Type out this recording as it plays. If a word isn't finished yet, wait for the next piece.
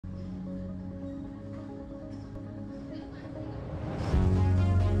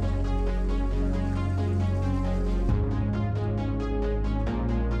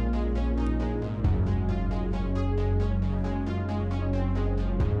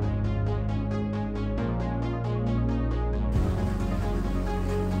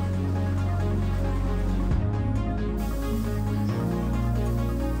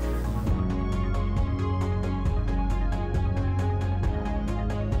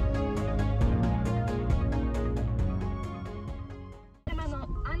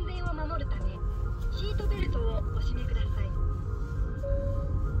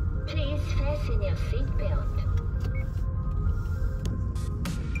seatbelt.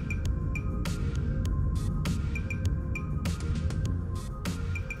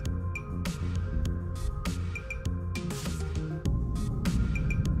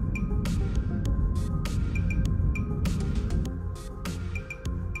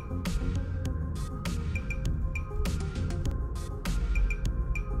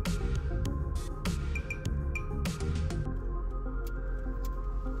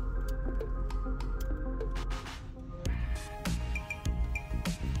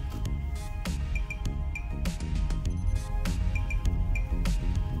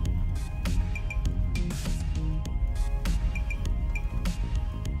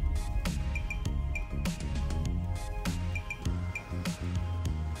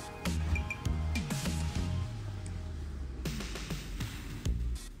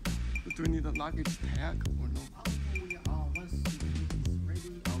 Do we need a luggage tag or no? Once the ticket is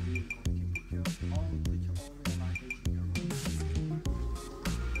ready, I'll be going to put all the luggage in your room.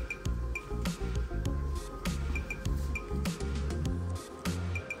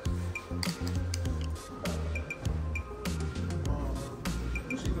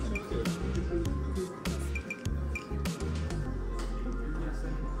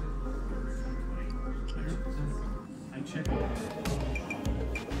 I checked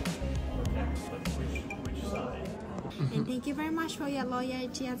which side. And thank you very much for your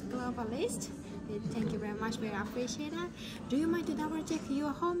loyalty as Globalist. Thank you very much, we appreciate that. Do you mind to double check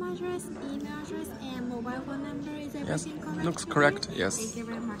your home address, email address, and mobile phone number? Is everything correct? Looks correct, yes. Thank you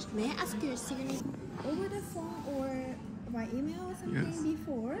very much. May I ask your signature over the phone or by email or something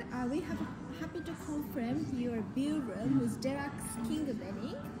before? We have happy to confirm your bill room with deluxe king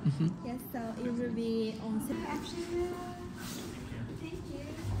bedding. Yes, so it will be on the option. Thank you.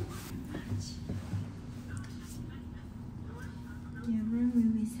 Your room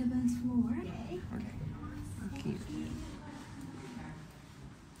will be 7th floor. Okay. Thank you.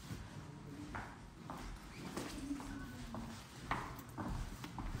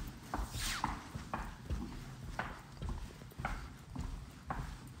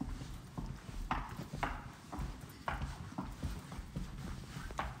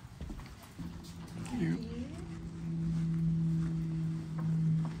 Thank you.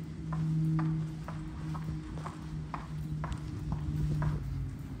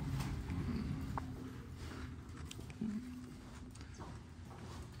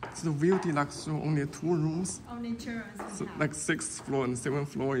 It's the real deluxe room, only 2 rooms. Only 2 rooms. So, like 6th floor and 7th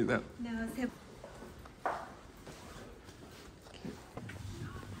floor, is that? No, 7th.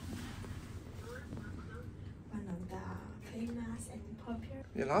 One of the famous and popular.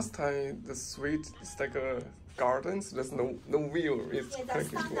 Yeah, last time the suite is like a garden, so there's no view. It's Yeah, kind the of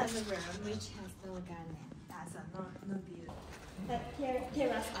standard room which has no garden. That's no view. But here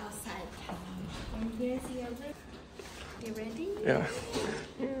terrace outside. And here's your room. You ready? Yeah.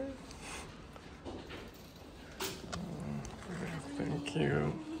 Thank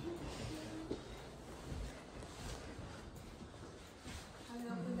you.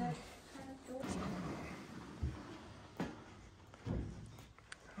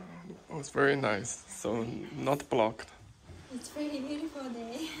 Oh, it's very nice, so not blocked. It's very beautiful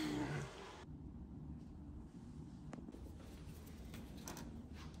day.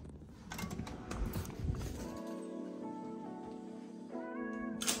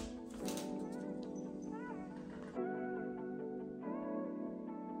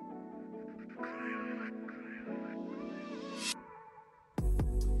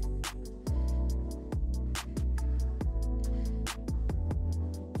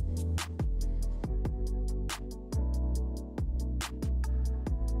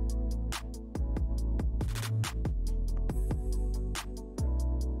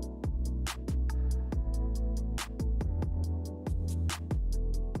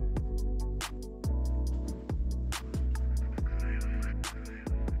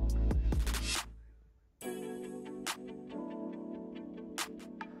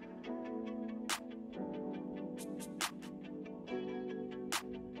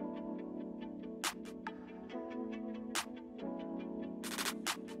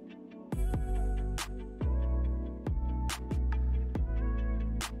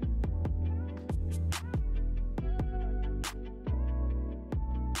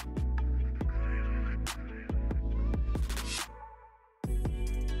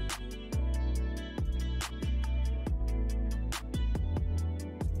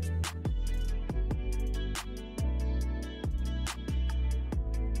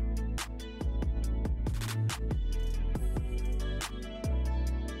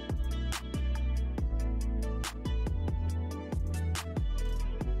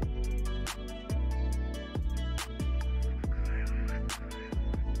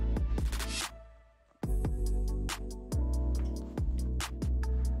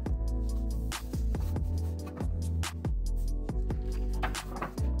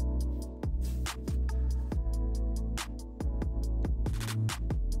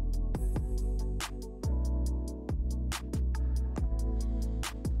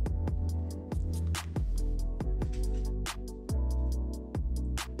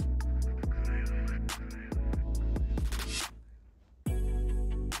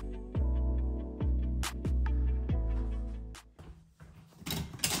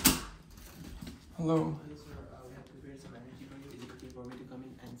 Hello. Hi, sir. We have prepared some energy for you. Is it okay for me to come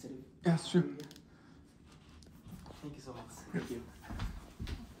in and sit? Yes, sure. Thank you so much. Thank you.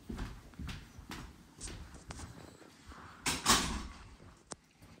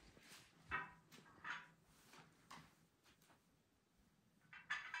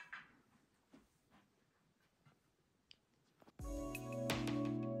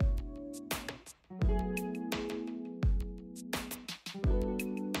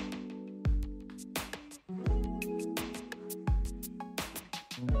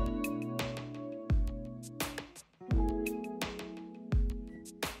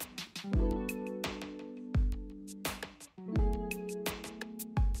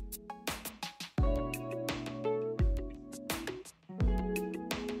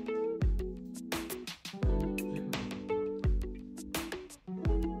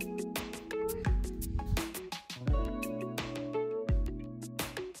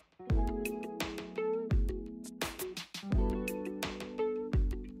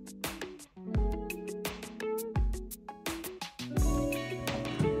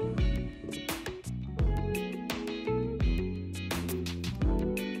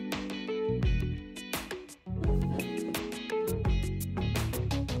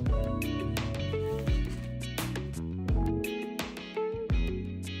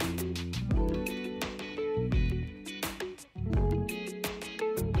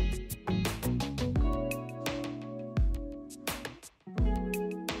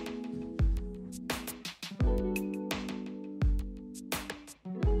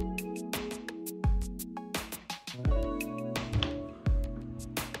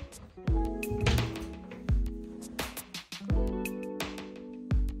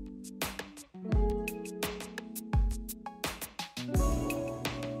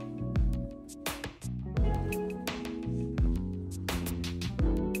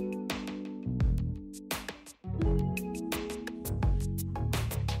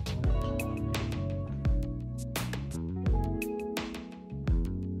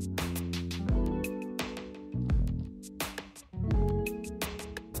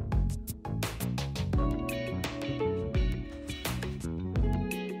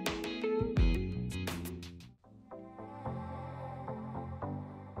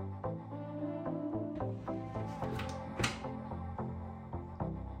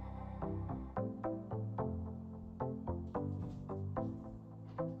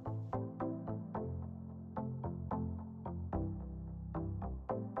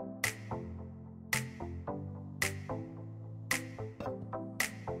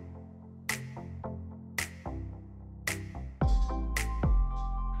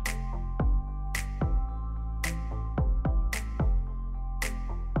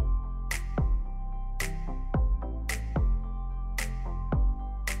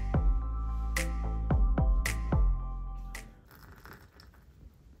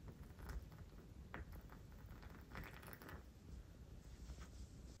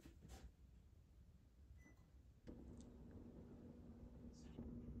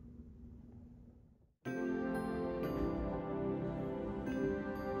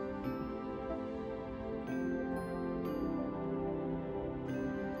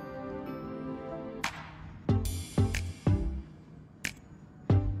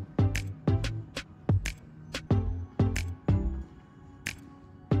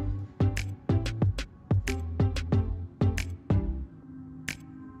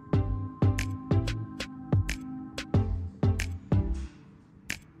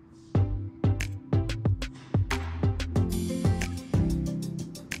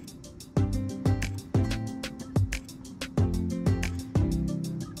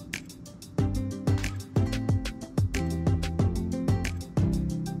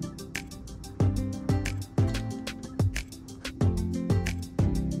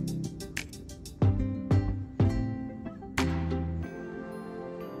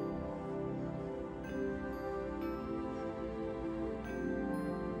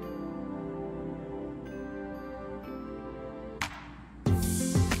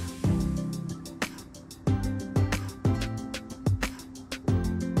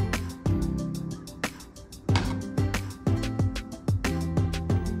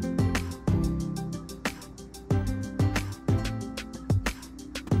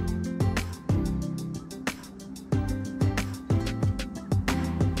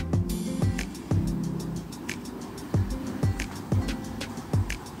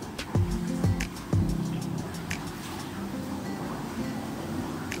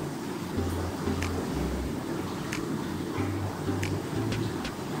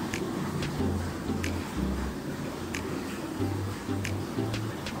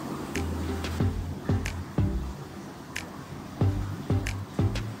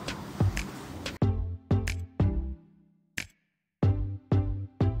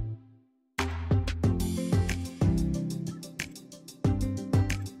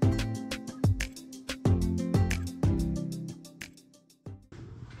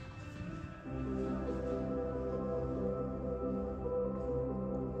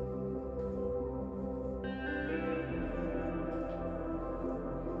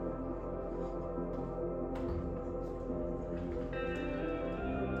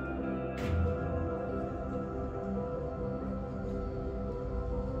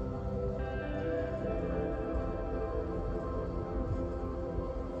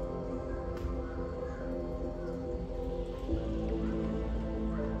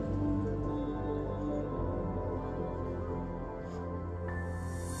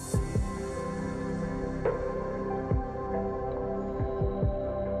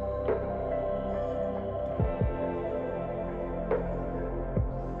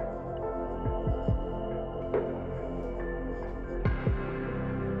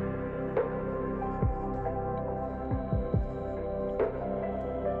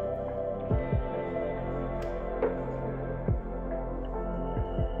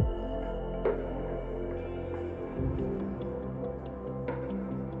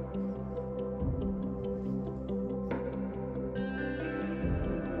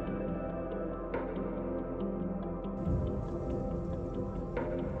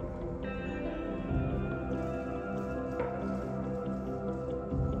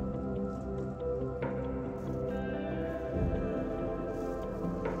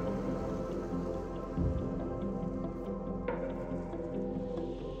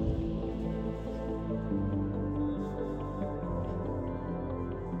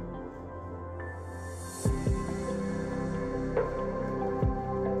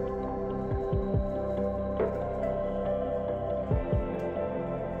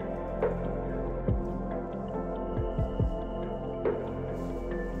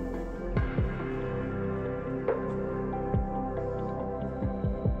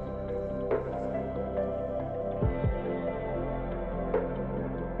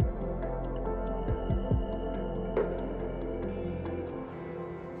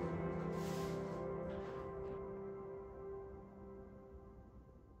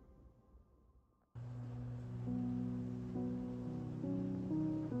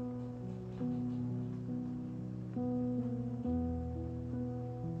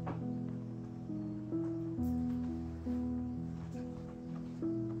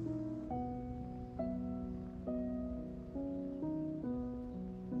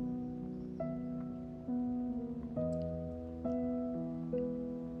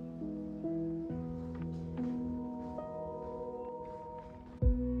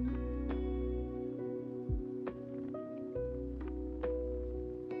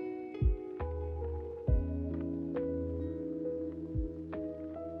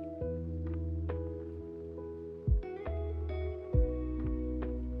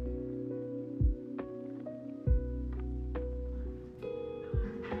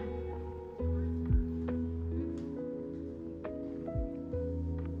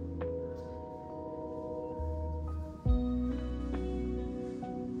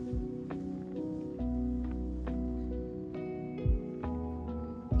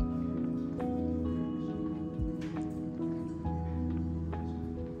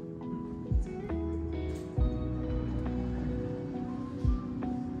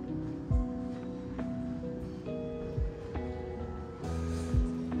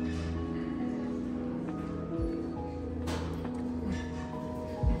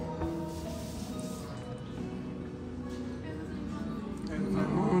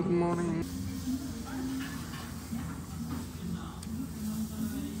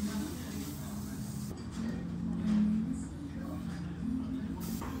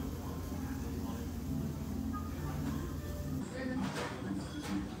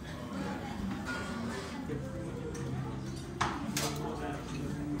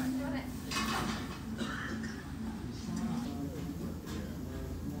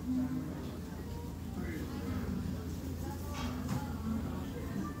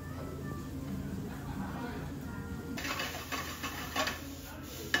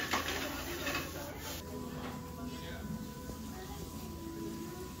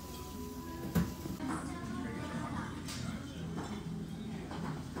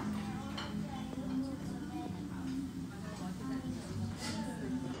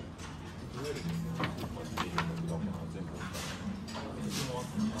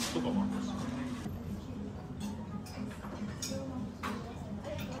 スとかは